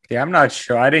track. Yeah, I'm not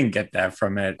sure. I didn't get that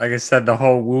from it. Like I said, the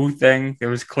whole woo thing, it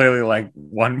was clearly like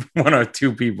one or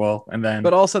two people. And then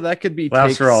But also that could be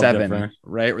Laughs take are all 7, different.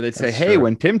 right? Where they'd say, That's hey, true.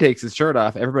 when Tim takes his shirt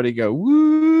off, everybody go,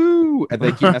 woo. And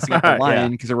they keep messing up the Yeah.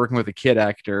 line because they're working with a kid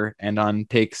actor. And on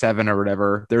take 7 or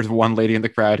whatever, there's one lady in the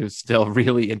crowd who's still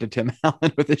really into Tim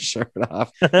Allen with his shirt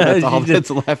off. That's all She's that's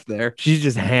left there. She's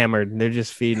just hammered and they're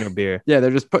just feeding her beer. Yeah,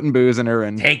 they're just putting booze in her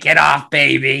and take it off,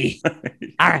 baby.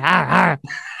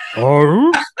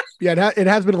 Yeah, it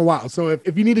has been a while. So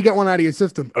if you need to get one out of your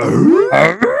system.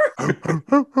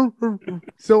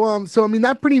 So I mean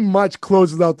that pretty much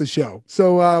closes out the show.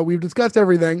 So we've discussed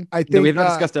everything. I think we have not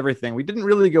discussed everything. We didn't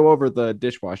really go over the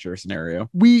dishwasher scenario.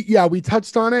 we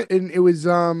touched on it, and it was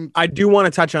I do want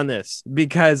to touch on this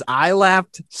because I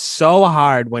laughed so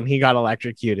hard when he got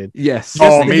electrocuted. Yes.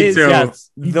 Oh, Just me too.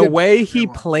 He The did way he very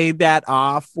well. played that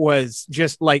off was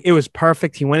just like, it was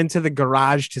perfect. He went into the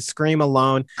garage to scream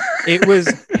alone. It was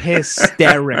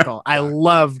hysterical. I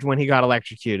loved when he got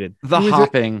electrocuted. The It was a-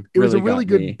 hopping. it was a got really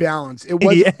good me. balance. It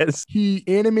was Yes. he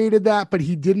animated that, but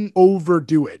he didn't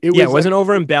overdo it. It wasn't like-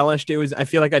 over embellished. It was, I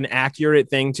feel like, an accurate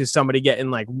thing to somebody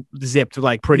getting like zipped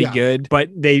like pretty Yeah. good. But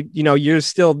they, you're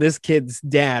still this kid's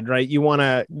dad, right? You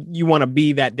wanna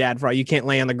be that dad for all. You can't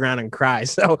lay on the ground and cry.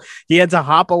 So he had to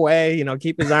hop away,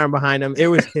 keep his arm behind him. It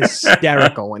was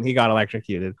hysterical when he got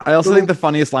electrocuted. I also think the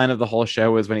funniest line of the whole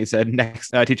show was when he said,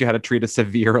 next, teach you how to treat a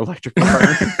severe electrical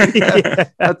burn. Yeah.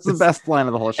 That's the best line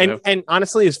of the whole show. And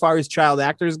honestly, as far as child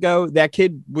actors go, that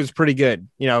kid was pretty good.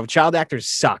 Child actors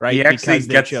suck, right? He actually Because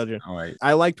they're gets children. Oh, wait.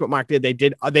 I liked what Mark did.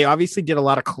 They obviously did a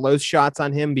lot of close shots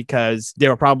on him because they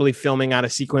were probably filming out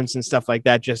of sequence and stuff like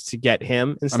that just to get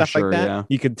him and stuff sure, like that. yeah.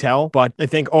 You could tell. But I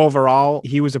think overall,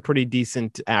 he was a pretty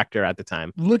decent actor at the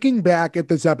time. Looking back at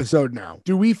this episode now,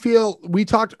 do we feel, we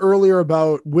talked earlier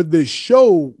about would the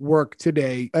show work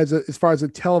today as far as a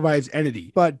televised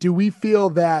entity, but do we feel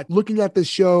that looking at the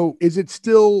show, is it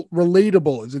still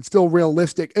relatable? Is it still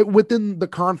realistic within the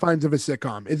confines of a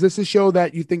sitcom? Is this a show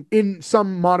that you think in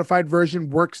some modified version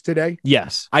works today?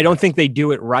 Yes. I don't think they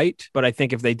do it right, but I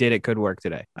think if they did, it could work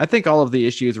today. I think all of the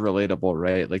issues are relatable,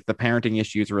 right? Like the parenting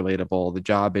issues relatable, the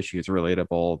job issues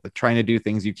relatable, the trying to do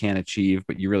things you can't achieve,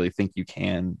 but you really think you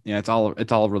can. It's all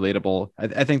relatable.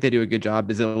 I think they do a good job.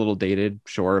 Is it a little dated?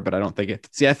 Sure, but I don't think it.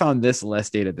 See, I found this less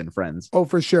dated than Friends. Oh,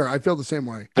 for sure. I feel the same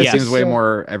way. It Yes. seems way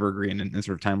more evergreen and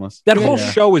sort of timeless. That whole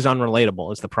Yeah. show is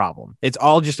unrelatable is the problem. It's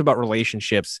all just about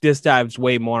relationships. This dives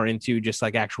way more into just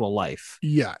like actual life.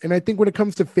 Yeah. And I think when it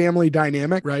comes to family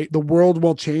dynamic, right, the world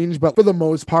will change, but for the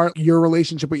most part, your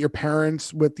relationship with your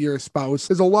parents, with your spouse,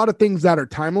 there's a lot of things that are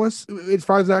timeless as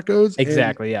far as that goes. And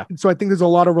Exactly. Yeah. so I think there's a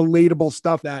lot of relatable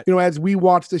stuff that, as we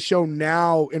watch the show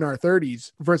now in our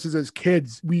 30s versus as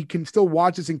kids, we can still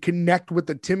watch this and connect with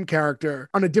the Tim character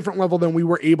on a different level than we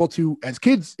were able to as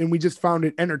kids. And we just found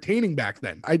it entertaining back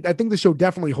then. I think the show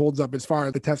definitely holds up as far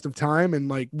as the test of time, and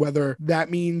like whether that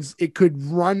means it could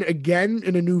run again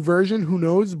in a new version, who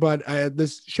knows? But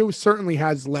this show certainly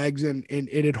has legs and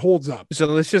it holds up. So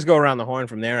let's just go around the horn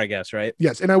from there, I guess, right?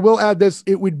 Yes, and I will add this.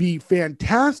 It would be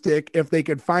fantastic if they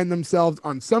could find themselves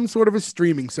on some sort of a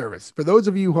streaming service. For those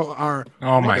of you who are,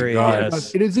 Oh my Agree, god.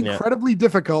 yes. it is Yeah. incredibly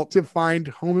difficult to find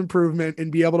Home Improvement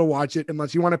and be able to watch it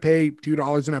unless you want to pay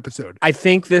 $2 an episode. I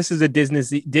think this is a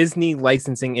Disney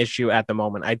licensing issue at the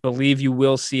moment. I believe you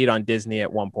will see it on Disney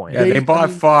at one point. Yeah, they They- bought I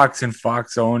mean- Fox and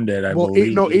Fox owned it, I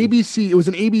believe. ABC. It was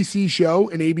an ABC show,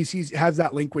 and ABC has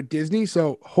that link with Disney.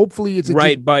 So hopefully it's a Right,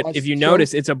 Disney but Plus if you show.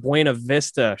 notice, it's a Buena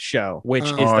Vista show, which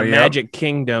is Oh, the yep. Magic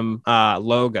Kingdom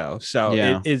logo. So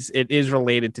Yeah. it is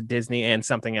related to Disney and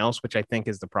something else, which I think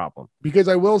is the problem. because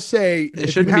I will say It if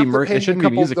shouldn't you be have to pay it a shouldn't be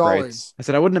couple music dollars- rights. I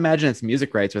said I wouldn't imagine it's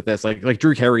music rights with this. Like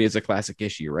Drew Carey is a classic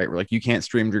issue, right? Where like you can't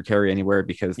stream Drew Carey anywhere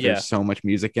because there's Yeah. so much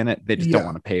music in it. They just Yeah. don't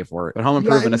want to pay for it. But Home Yeah,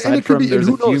 Improvement, and aside it could Maybe, and there's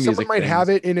who a few knows, someone music might have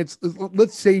things. it, and it's,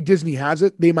 let's say Disney has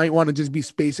it, they might want to just be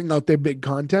spacing out their big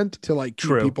content to like keep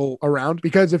True. people around.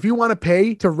 Because if you want to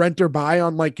pay to rent or buy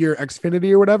on like your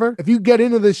Xfinity or whatever, if you get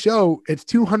into this show, it's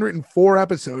 204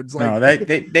 episodes. Like, No,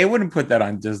 they wouldn't put that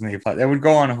on Disney Plus. They would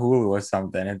go on Hulu or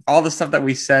something. And all the stuff that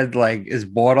we said like is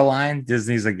borderline,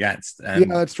 Disney's against. And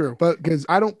yeah, that's true. But because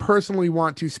I don't personally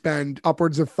want to spend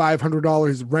upwards of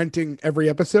 $500 renting every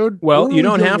episode. Well, We're you only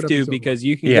don't doing have one to episode. because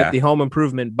you can Yeah. get the Home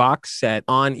Improvement box set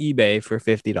on eBay for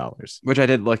 $50. Which I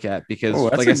did look at because, Oh,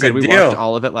 that's like a I said, good we deal. watched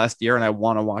all of it last year, and I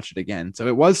want to watch it again. So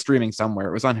it was streaming somewhere.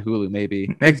 It was on Hulu,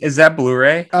 maybe. Nick, is that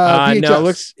Blu-ray? No,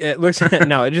 VHS. it looks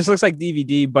no, it just looks like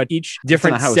DVD, but each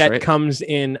different house, set right? comes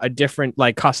in a different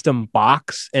like custom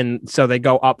box, and so they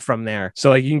go up from there. So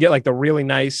like you can get like the really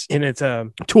nice, and it's a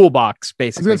toolbox I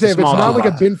was basically. gonna say, It's if a it's small not like a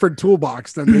toolbox. Binford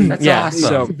toolbox, then That's Yeah, awesome.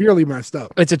 so- severely messed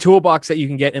up. It's a toolbox that you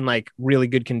can get in like really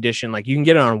good condition. Like you can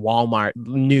get it on Walmart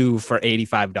new for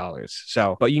 $85.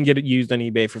 So, but you can get it used on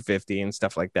eBay for 50 and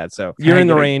stuff like that. So you're I in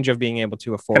the get a- range of being able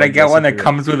to afford. Can I get this one if that you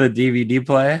comes with a DVD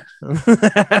player?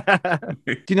 really-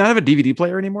 Do you not have a DVD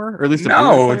player anymore, or at least a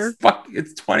No, Blu-ray player?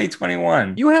 it's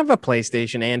 2021. You have a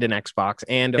PlayStation and an Xbox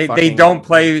and a They fucking- don't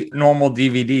play normal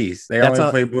DVDs. They That's only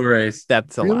a- play Blu-rays.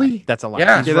 That's a Really? lie. That's a lie.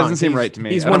 Yeah. He's It wrong. doesn't seem He's- right to me.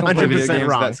 He's I don't play video 100% games, that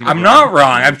wrong. seems I'm wrong. not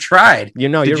wrong. I've tried. You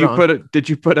know, Did you're you wrong. Did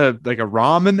you put a like a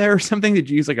ROM in there or something? Did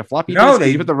you use like a floppy No, disk? Did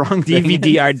they- you put the wrong thing in?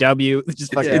 DVD-RW.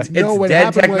 Just fucking It's No, what dead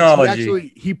happened technology. was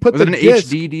he put Was the it an disc.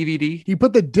 HD DVD? He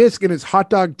put the disc in his hot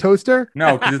dog toaster.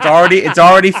 No, because it's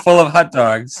already full of hot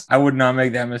dogs. I would not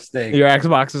make that mistake. your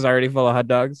Xbox is already full of hot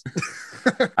dogs.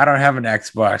 I don't have an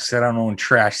Xbox. I don't own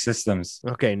trash systems.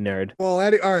 Okay, nerd. Well,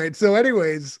 all right. So,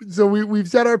 anyways, so we've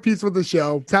said our piece with the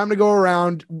show. Time to go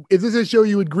around. Is this a show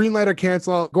you would greenlight or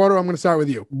cancel? Gordo, I'm going to start with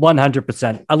you.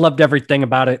 100%. I loved everything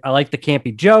about it. I like the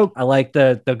campy joke. I like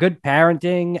the good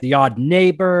parenting, the odd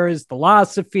neighbors,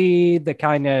 philosophy, the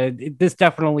kind of, this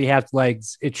definitely has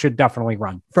legs. It should definitely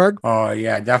run. Ferg? Oh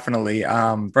yeah, definitely.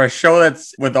 For a show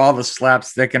that's with all the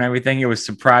slapstick and everything, it was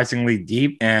surprisingly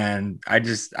deep, and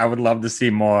I would love to see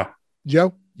more.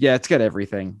 Joe? Yeah, it's got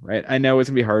everything, right? I know it's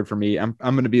gonna be hard for me. I'm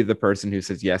gonna be the person who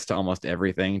says yes to almost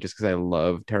everything just because I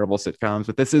love terrible sitcoms.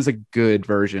 But this is a good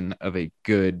version of a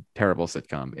good terrible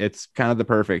sitcom. It's kind of the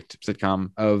perfect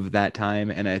sitcom of that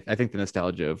time, and I think the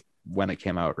nostalgia of when it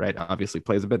came out, right, obviously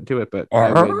plays a bit into it. But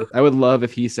I would love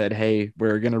if he said, "Hey,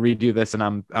 we're gonna redo this, and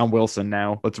I'm Wilson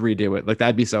now. Let's redo it." Like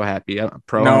I'd be so happy. I'm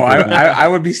pro. No, improvement. I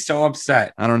would be so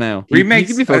upset. I don't know. Remakes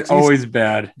could be are folksy. always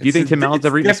bad. Do you think Tim Allen's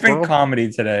ever eaten a different squirrel? comedy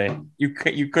today? You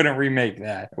couldn't remake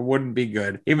that. It wouldn't be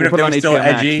good. Even We'll if put they it were on still HBO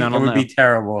Max, edgy, I it don't would know. be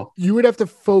terrible. You would have to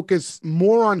focus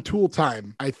more on tool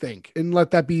time, I think, and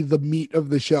let that be the meat of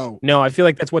the show. No, I feel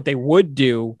like that's what they would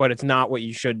do, but it's not what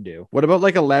you should do. What about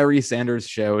like a Larry Sanders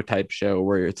show type show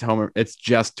where it's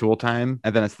just Tool Time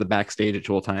and then it's the backstage at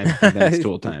Tool Time and then it's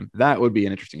Tool Time? That would be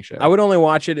an interesting show. I would only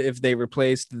watch it if they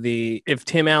replaced if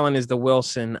Tim Allen is the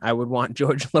Wilson, I would want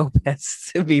George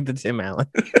Lopez to be the Tim Allen.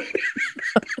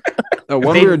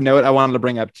 One They- weird note I wanted to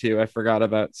bring up too, I forgot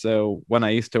about. So when I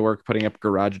used to work putting up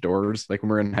garage doors, like when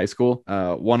we were in high school,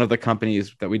 one of the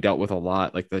companies that we dealt with a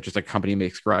lot, like just a company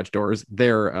makes garage doors,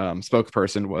 their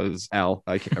spokesperson was Al,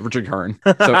 like Richard Karn.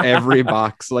 So every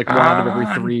box, like one out of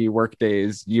every 3 work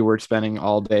days, you were spending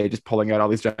all day just pulling out all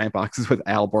these giant boxes with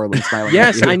Al Borland smiling.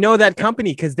 Yes, at you. I know that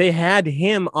company because they had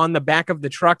him on the back of the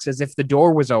trucks as if the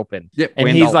door was open. Yep, And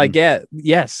Wayne he's Dalton. like,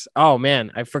 yes. Oh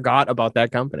man, I forgot about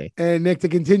that company. And Nick, to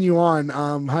continue on,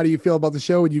 how do you feel about the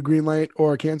show? Would you greenlight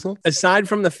or cancel? Aside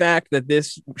from the fact that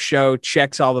this show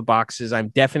checks all the boxes, I'm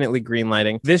definitely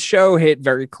greenlighting. This show hit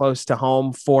very close to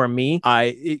home for me.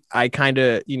 I kind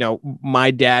of,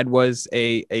 my dad was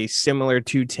a similar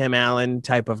to Tim Allen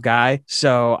type of guy,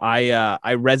 so I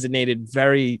resonated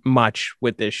very much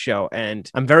with this show, and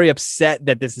I'm very upset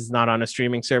that this is not on a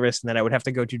streaming service and that I would have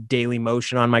to go to Daily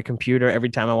Motion on my computer every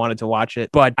time I wanted to watch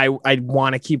it. But I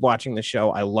want to keep watching the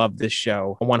show. I love this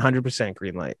show. 100%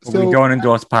 greenlight. So- we don't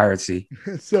endorse piracy.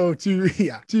 So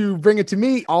to bring it to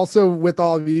me, also with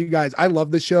all of you guys, I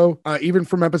love the show. Even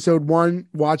from episode 1,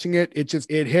 watching it,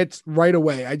 it hits right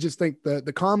away. I just think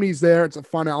the comedy's there. It's a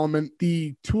fun element.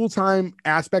 The tool time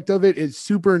aspect of it is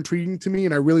super intriguing to me,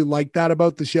 and I really like that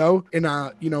about the show. And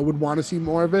would want to see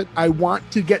more of it. I want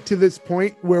to get to this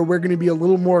point where we're going to be a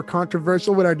little more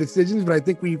controversial with our decisions, but I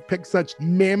think we picked such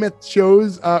mammoth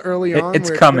shows early on. It's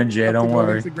where coming, tough Jay, to don't go worry.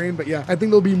 against the grain. But yeah, I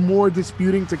think there'll be more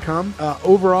disputing to come.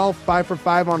 Overall, 5 for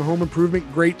 5 on Home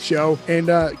Improvement. Great show. And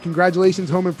congratulations,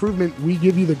 Home Improvement. We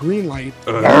give you the green light.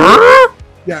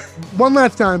 Yeah, one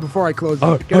last time before I close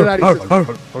it. Get it out of your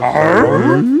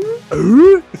system.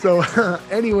 So,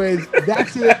 anyways,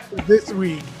 that's it for this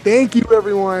week. Thank you,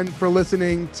 everyone, for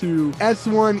listening to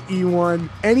S1E1.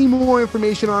 Any more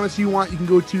information on us you want, you can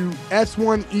go to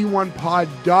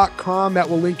s1e1pod.com. That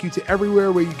will link you to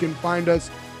everywhere where you can find us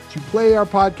to play our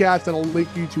podcast. That'll link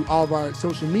you to all of our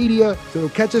social media. So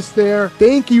catch us there.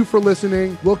 Thank you for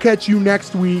listening. We'll catch you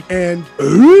next week. And